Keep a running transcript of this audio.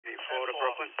to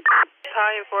Brooklyn.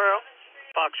 Hi, Borough.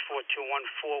 Box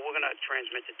 4214, we're going to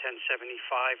transmit to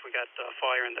 1075. We got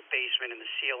fire in the basement and the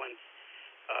ceiling.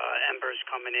 Embers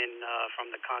coming in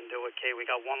from the conduit. Okay, we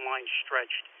got one line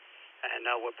stretched, and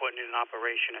we're putting it in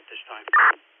operation at this time.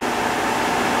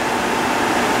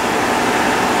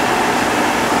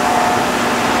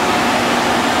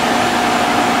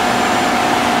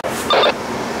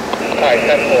 Alright,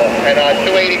 10-4. And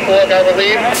 284 got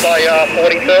relieved by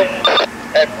 42.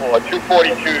 10-4.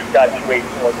 242's got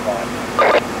 284 on.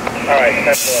 Alright,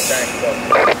 10-4, thanks.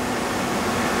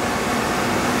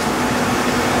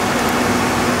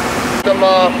 Some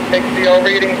HCO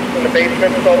readings in the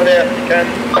basement over there, if you can.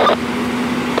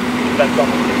 Send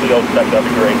something to the CO check, that'd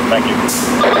be great. Thank you.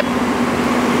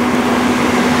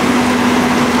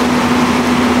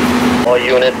 All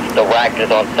units, the rack is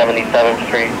on 77th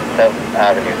Street, 7th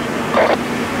Avenue.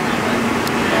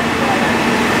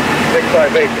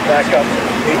 658, back up.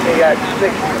 AC at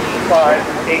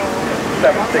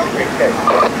 65876 Street K.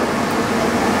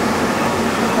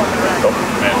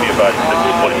 Man, be advised,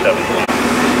 647.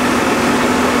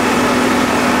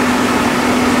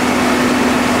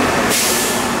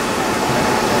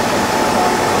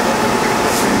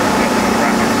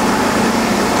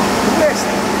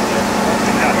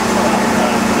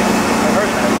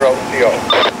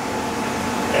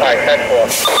 Alright,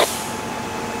 10-4.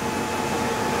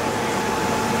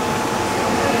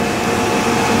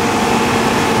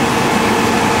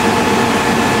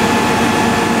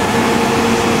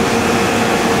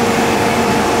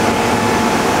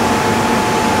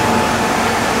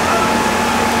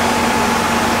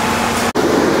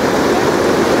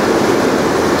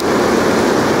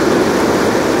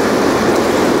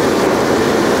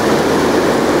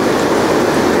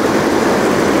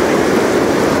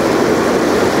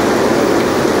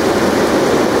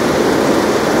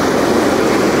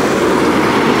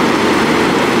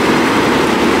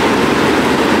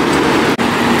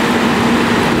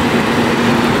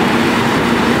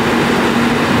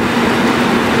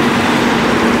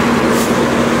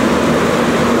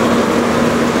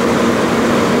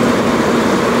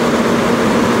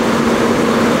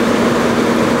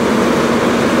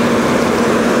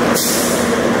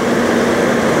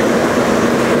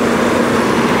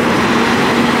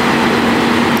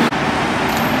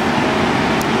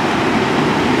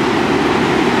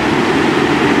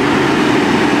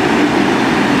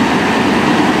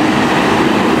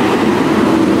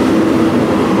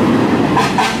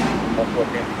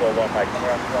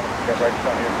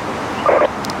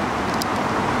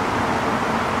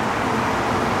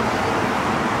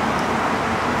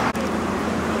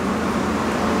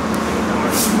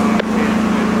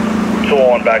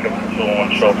 Back up to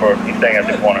 201 chauffeur. He's staying at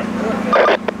the corner.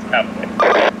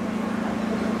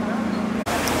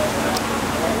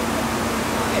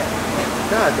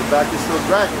 God, the back is still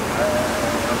dragging.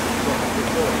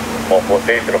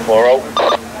 114 to the 40.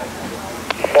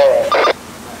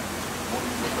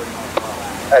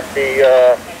 40.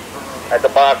 At the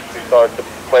box, we started to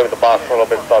play with the box for a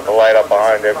little bit, start to light up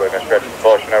behind it. We're going to stretch the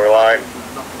cautionary line,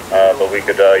 but we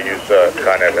could use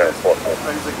kind of a forklift.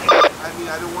 I mean,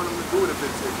 I don't want him to do it if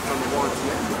it's under warranty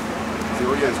anyway. Say,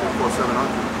 oh yeah, it's gonna cost $700.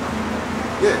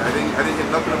 Yeah, I didn't hear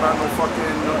nothing about no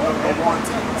fucking no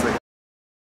warranty. It's like,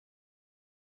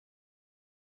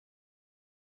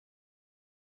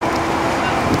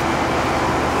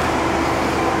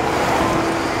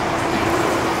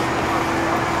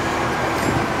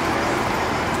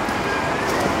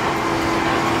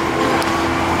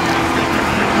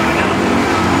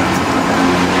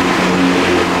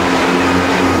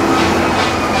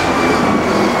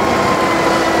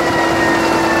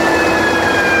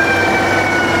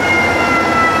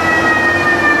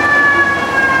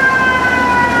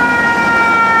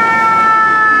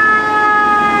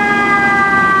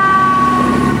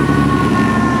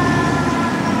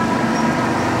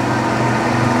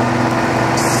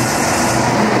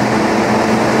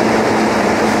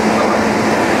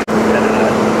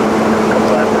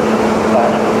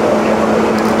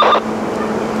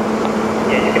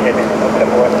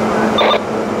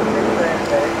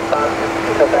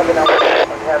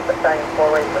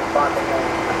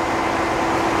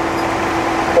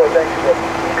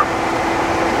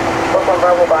 Brooklyn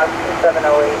Verbal Box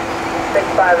 2708,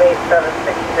 658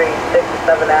 76th Street, 6th and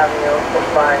 7th Avenue, for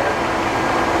fire.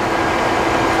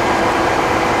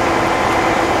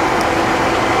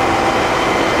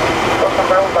 Brooklyn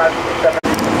Verbal Box 2708.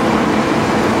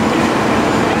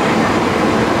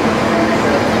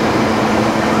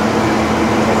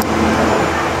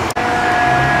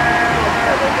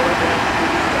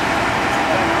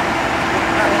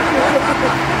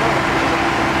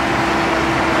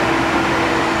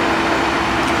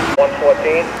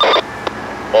 114?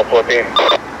 114.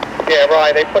 Yeah,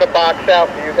 Ryan, they put a box out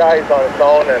for you guys on its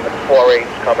own, and the 4-8's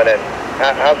coming in.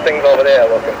 How's things over there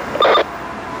looking?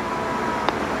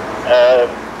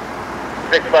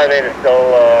 658 is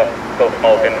still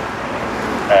smoking.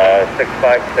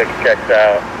 656 checks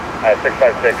out.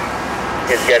 656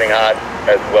 is getting hot,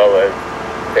 as well as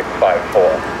 654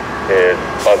 is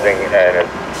buzzing, and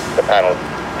the panel's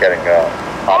getting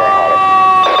hotter and hotter.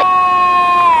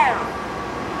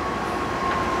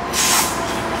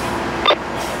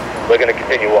 We're going to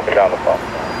continue walking down the pump.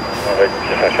 We're just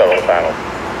going to shuttle the panel.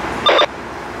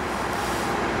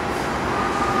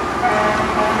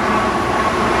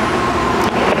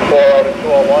 Out of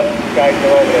 201, you guys are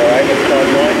over there, right? It's on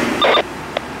line.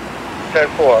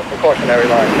 10-4, precautionary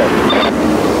line check.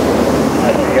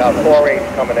 I see 4-8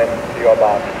 coming in to your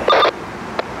box.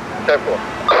 10-4.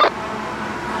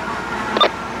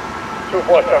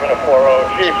 247 to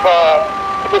 40. Chief,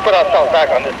 we put ourselves back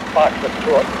on this box with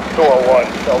 201,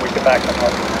 so we can back them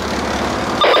up.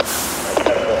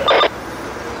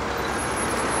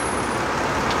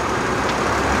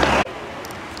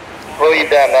 Relieve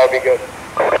them, that would be good.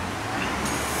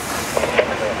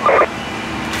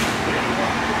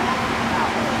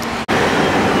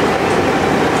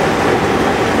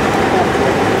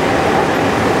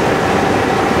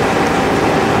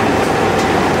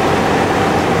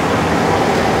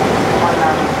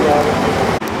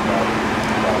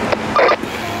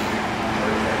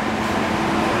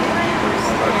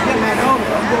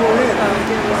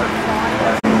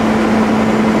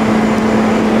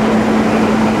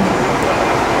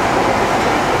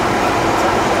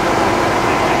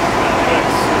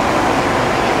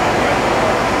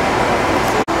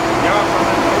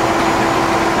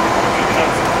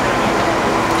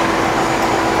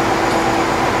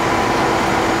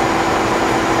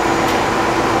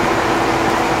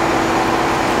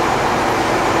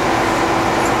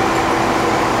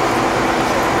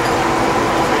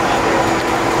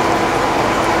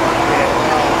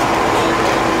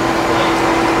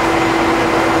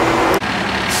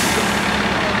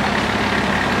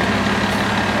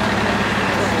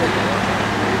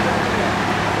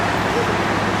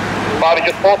 Bobby,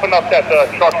 just open up that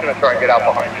truck's gonna try and get out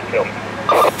behind you too.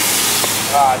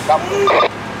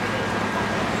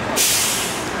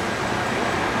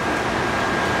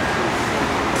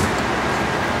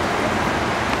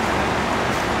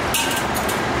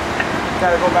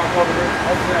 Gotta go back over there.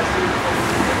 Hopefully I see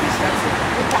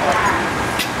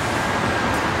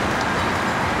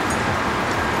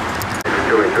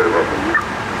Doing good, welcome.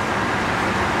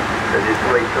 As you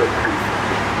play to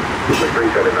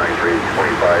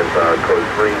 3793-25 code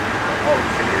 3.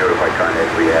 If you notify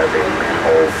contact, we have a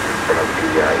manhole in front of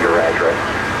your address.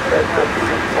 That's the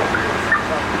book.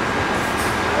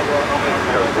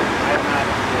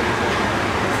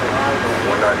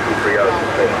 19230 out of the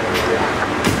station.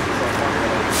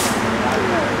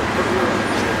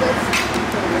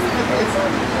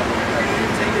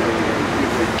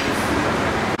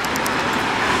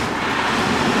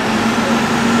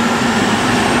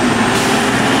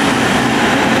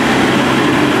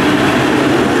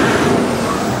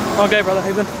 Okay, brother, how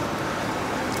you been?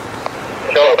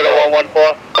 Show up at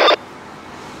 114.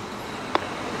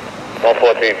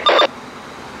 114.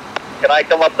 Can I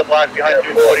come up the block behind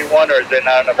 241, or is there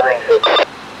not enough room?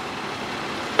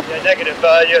 Yeah, negative.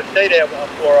 You stay there,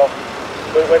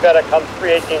 40. We've got to come,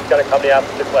 318's got to come the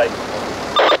opposite way.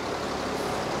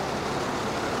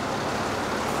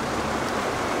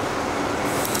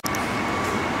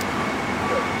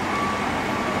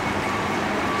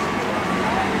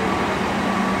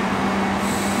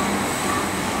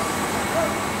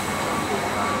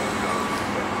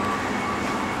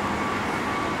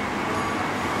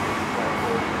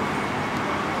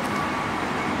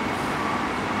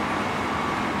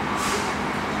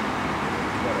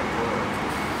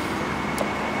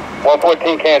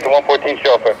 .114 Canton, 114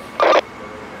 chauffeur.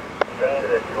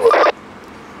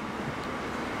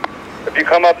 If you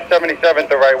come up 77th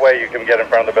the right way, you can get in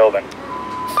front of the building.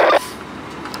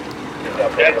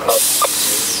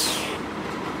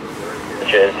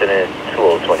 Incident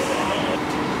 2020.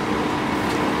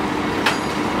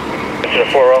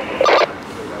 Incident 40.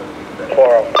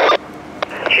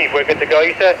 40. Chief, we're good to go,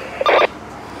 you said?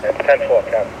 10-4,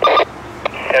 Captain.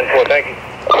 10-4, thank you.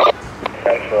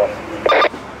 10-4.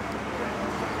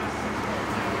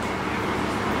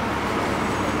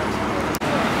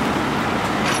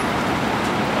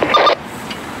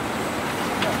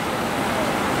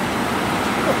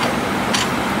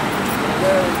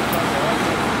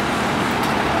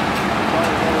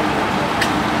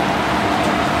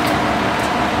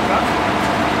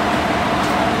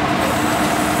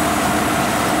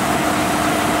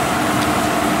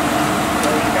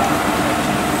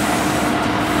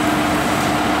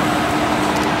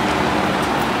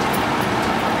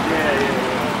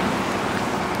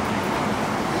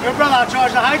 Your brother, I'll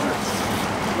charge the hydrants.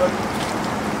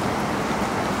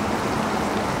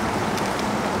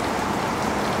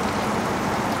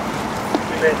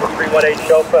 318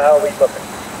 chauffeur, how are we looking?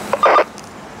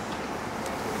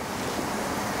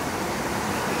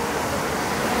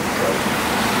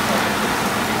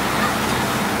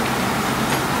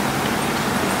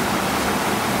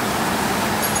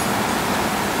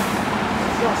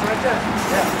 Right there.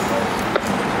 Yeah.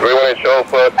 318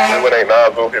 chauffeur, 318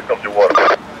 nozzle, here comes your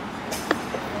water.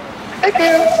 Thank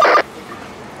you.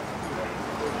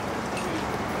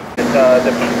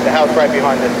 The house right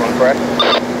behind this one, correct?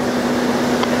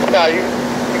 No, you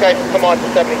guys come on to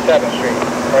 77th Street,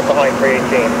 right behind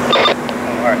 318. Oh,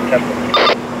 all right, that's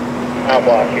our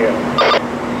block here.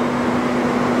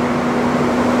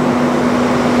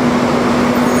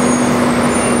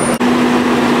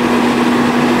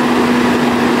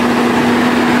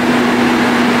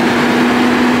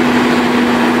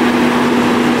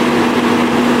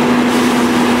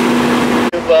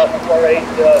 To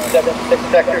 4876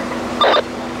 sector.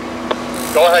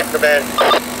 Go ahead, command.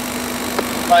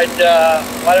 Right,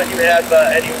 why don't you have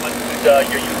anyone who's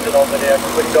you're using over there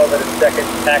switch over to second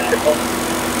tactical,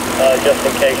 just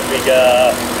in case we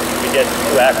get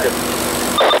too active.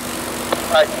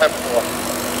 Alright,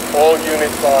 10-4. All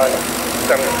units on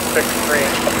 76th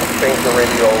Street, change the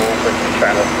radio over to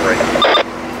channel 3.